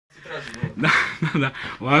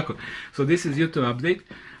Ovako. So this is YouTube update.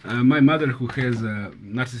 My mother, who has a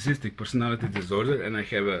narcissistic personality disorder, and I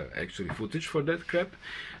have actually footage for that crap,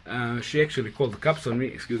 she actually called the cops on me.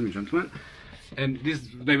 Excuse me, gentlemen. And these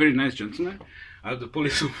very nice gentlemen are the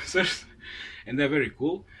police officers, and they're very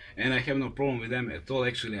cool, and I have no problem with them at all.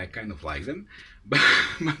 Actually, I kind of like them, but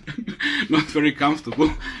I'm not very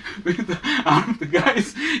comfortable with the armed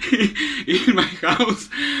guys in my house,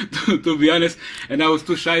 to be honest. And I was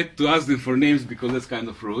too shy to ask them for names because that's kind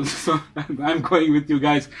of rude. So I'm going with you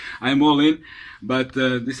guys. I'm all in. But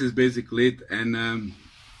this is basically it. And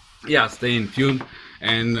yeah, stay in tune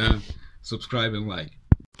and subscribe and like.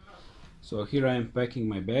 So here I am packing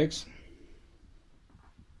my bags,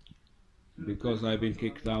 because I've been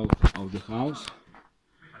kicked out of the house,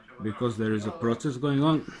 because there is a process going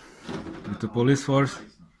on with the police force,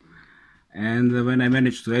 and when I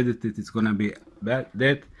manage to edit it, it's gonna be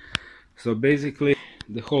that. So basically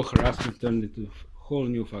the whole harassment turned into a whole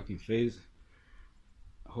new fucking phase.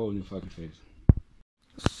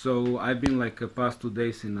 So I've been like past 2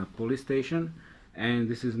 days in a police station, and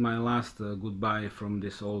this is my last goodbye from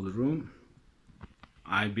this old room.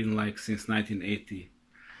 I've been like since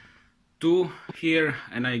 1982 here,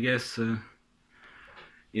 and I guess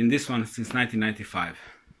in this one since 1995,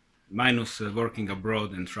 minus working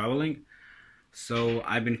abroad and traveling. So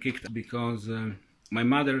I've been kicked because my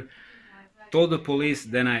mother told the police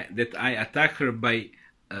that I attacked her by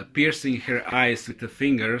piercing her eyes with the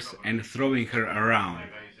fingers and throwing her around.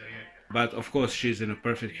 But of course she's in a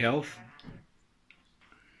perfect health.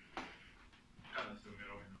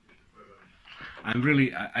 I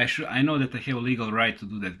know that I have a legal right to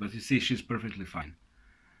do that, but you see, she's perfectly fine.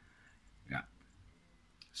 Yeah.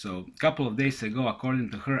 So a couple of days ago, according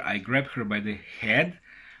to her, I grabbed her by the head,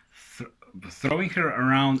 throwing her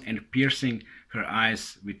around and piercing her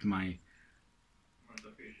eyes with my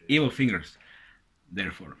evil fingers.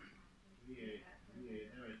 Therefore,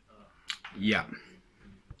 yeah.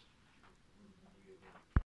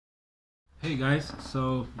 Hey guys,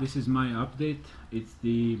 so this is my update. It's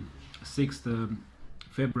the 6th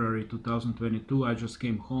February 2022. I just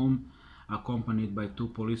came home accompanied by 2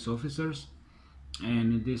 police officers,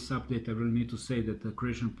 and in this update I really need to say that the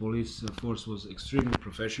Croatian police force was extremely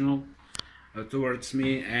professional towards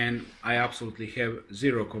me, and I absolutely have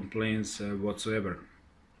 0 complaints whatsoever.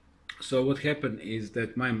 So what happened is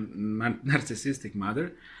that my narcissistic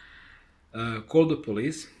mother called the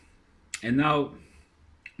police, and now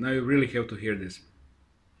you really have to hear this.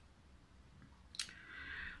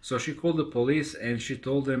 So she called the police and she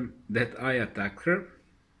told them that I attacked her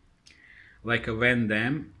like a Van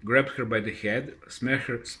Damme, grabbed her by the head,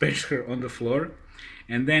 smashed her on the floor,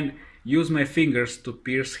 and then used my fingers to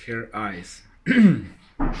pierce her eyes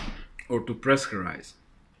or to press her eyes.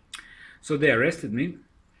 So they arrested me,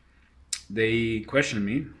 they questioned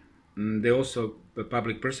me, they also, the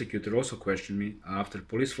Public Persecutor also questioned me after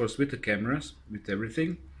police force with the cameras, with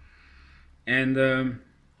everything. And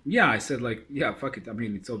yeah, I said like, yeah, fuck it, I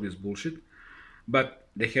mean, it's obvious bullshit, but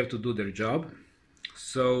they have to do their job.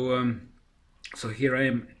 So so here I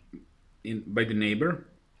am by the neighbor.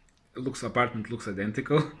 Apartment looks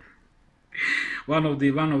identical. one of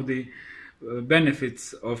the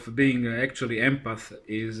benefits of being actually empath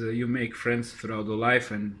is you make friends throughout the life,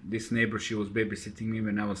 and this neighbor, she was babysitting me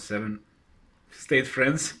when I was 7, stayed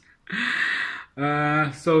friends.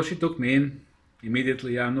 So she took me in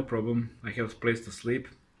immediately. Yeah, no problem, I have a place to sleep.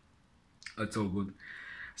 It's all good.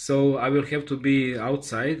 So I will have to be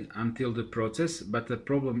outside until the process, but the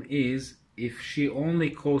problem is, if she only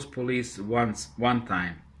calls police one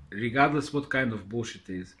time, regardless what kind of bullshit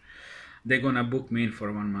it is, they're gonna book me in for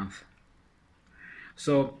 1 month.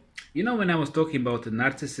 So, you know, when I was talking about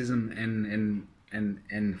narcissism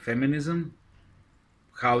and feminism,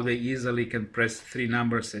 how they easily can press 3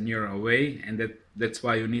 numbers and you're away, and that's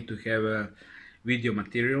why you need to have a video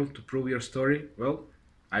material to prove your story. Well,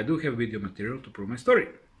 I do have video material to prove my story.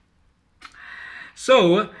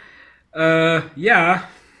 So, yeah,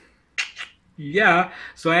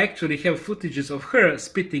 so I actually have footages of her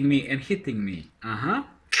spitting me and hitting me.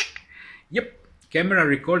 Yep, camera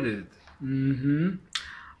recorded it.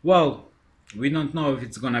 Well, we don't know if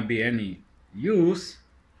it's gonna be any use,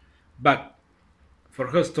 but for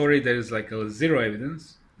her story there is like 0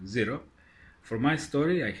 evidence, 0. For my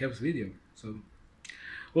story I have video, so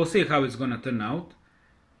we'll see how it's gonna turn out.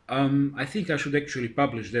 I think I should actually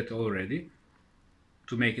publish that already,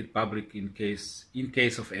 to make it public in case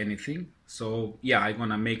of anything. So yeah, I'm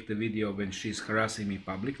gonna make the video when she's harassing me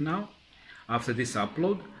public now. After this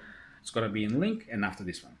upload, it's gonna be in link, and after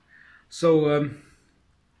this one. So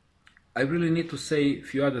I really need to say a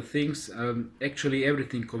few other things. Actually,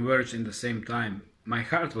 everything converged in the same time. My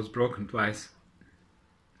heart was broken twice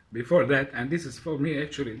before that, and this is for me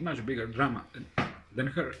actually much bigger drama than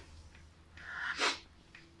her.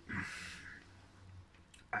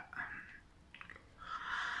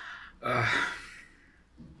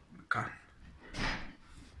 God.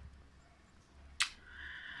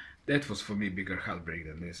 That was for me bigger heartbreak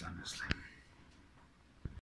than this, honestly.